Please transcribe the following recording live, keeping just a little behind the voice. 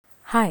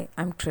Hi,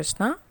 I'm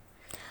Krishna.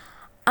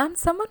 I'm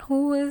someone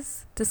who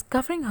is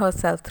discovering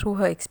herself through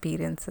her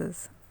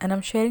experiences, and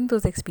I'm sharing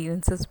those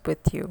experiences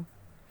with you.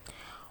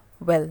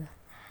 Well,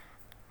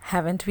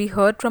 haven't we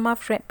heard from our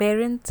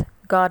parents,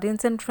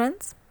 guardians, and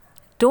friends?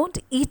 Don't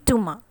eat too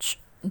much.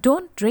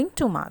 Don't drink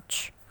too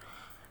much.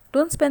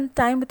 Don't spend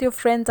time with your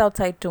friends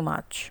outside too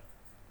much.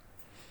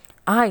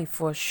 I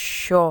for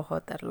sure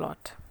heard that a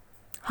lot.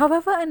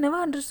 However, I never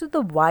understood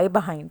the why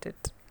behind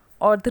it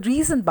or the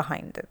reason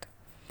behind it.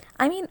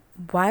 I mean,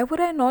 why would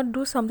I not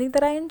do something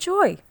that I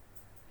enjoy?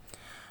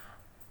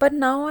 But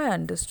now I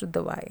understood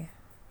the why.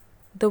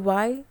 The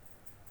why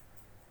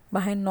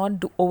behind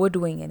not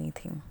overdoing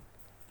anything.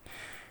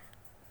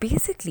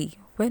 Basically,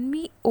 when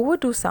we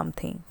overdo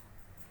something,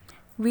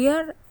 we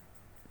are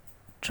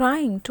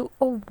trying to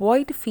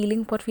avoid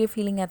feeling what we are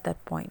feeling at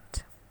that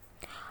point,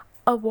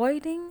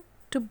 avoiding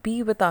to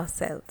be with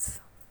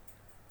ourselves.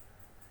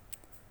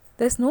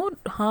 There's no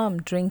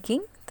harm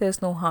drinking, there's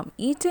no harm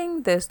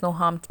eating, there's no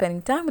harm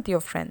spending time with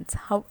your friends.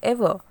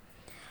 However,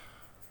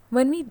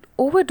 when we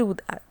overdo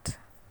that,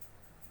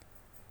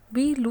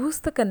 we lose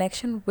the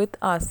connection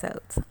with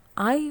ourselves.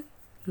 I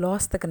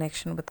lost the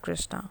connection with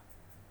Krishna.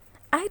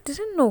 I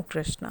didn't know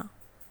Krishna.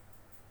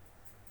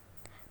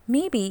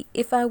 Maybe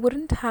if I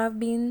wouldn't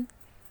have been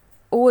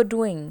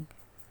overdoing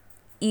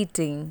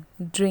eating,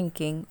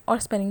 drinking, or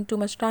spending too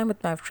much time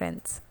with my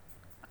friends,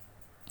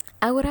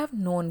 I would have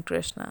known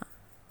Krishna.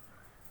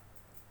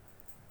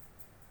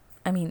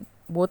 I mean,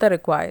 both are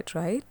required,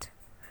 right?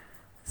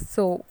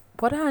 So,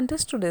 what I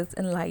understood is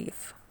in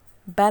life,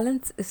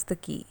 balance is the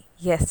key.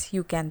 Yes,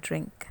 you can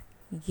drink.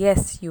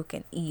 Yes, you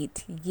can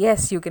eat.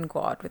 Yes, you can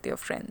go out with your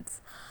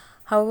friends.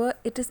 However,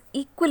 it is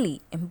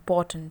equally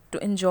important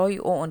to enjoy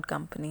your own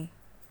company.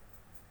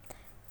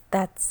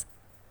 That's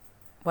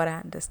what I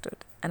understood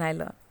and I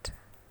learned.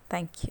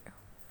 Thank you.